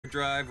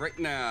drive right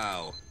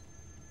now.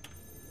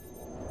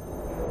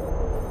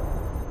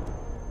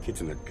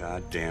 Kids in their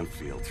goddamn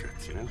field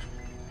trips, you know?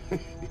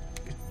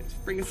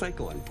 Just bring a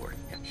cycle on board.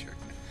 Yeah, sure.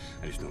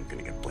 I just know I'm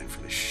gonna get blamed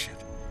for this shit.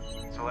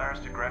 Solaris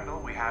to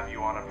Grendel, we have you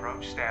on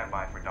approach. Stand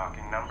by for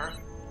docking number.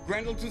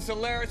 Grendel to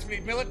Solaris, we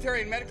need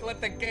military and medical at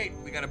the gate.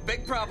 We got a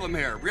big problem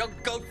here. Real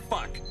goat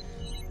fuck.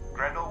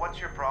 Grendel, what's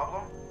your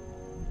problem?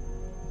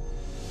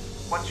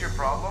 What's your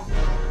problem?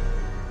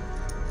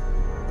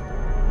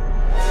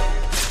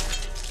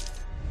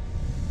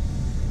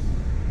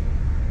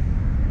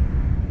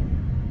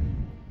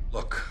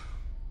 Look,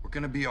 we're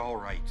gonna be all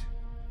right.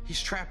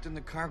 He's trapped in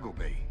the cargo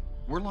bay.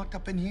 We're locked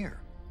up in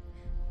here.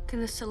 Can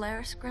the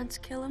Solaris grunts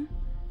kill him?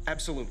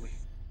 Absolutely.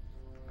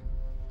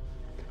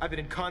 I've been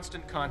in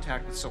constant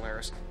contact with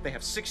Solaris. They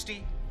have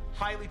 60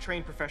 highly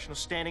trained professionals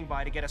standing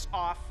by to get us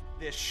off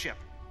this ship.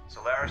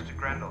 Solaris to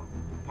Grendel.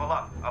 Pull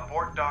up.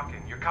 Abort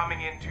docking. You're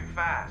coming in too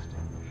fast.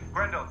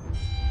 Grendel.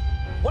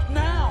 What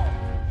now?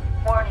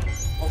 Warning.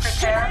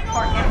 Prepare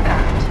for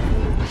impact.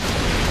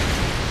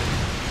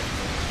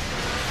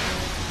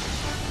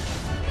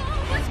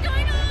 What's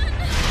going on?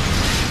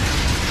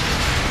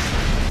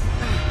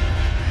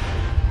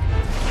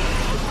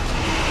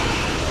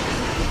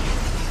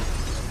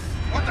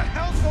 What the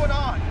hell's going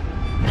on?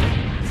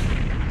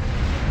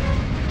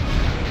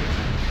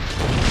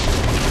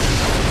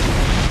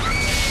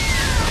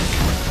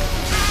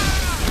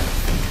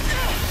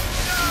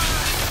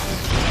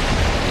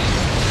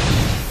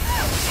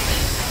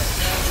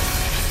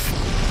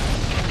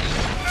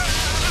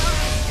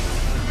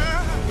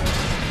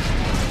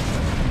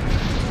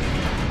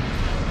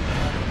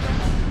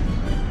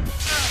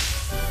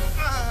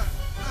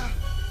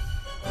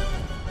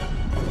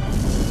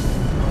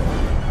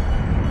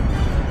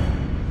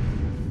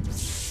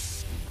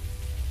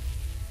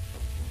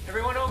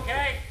 Everyone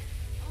okay?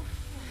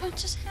 What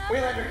just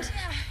happened?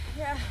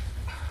 Yeah.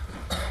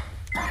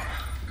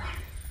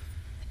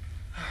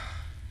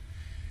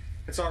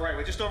 It's all right.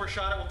 We just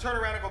overshot it. We'll turn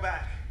around and go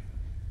back.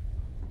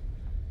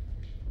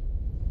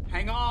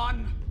 Hang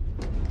on.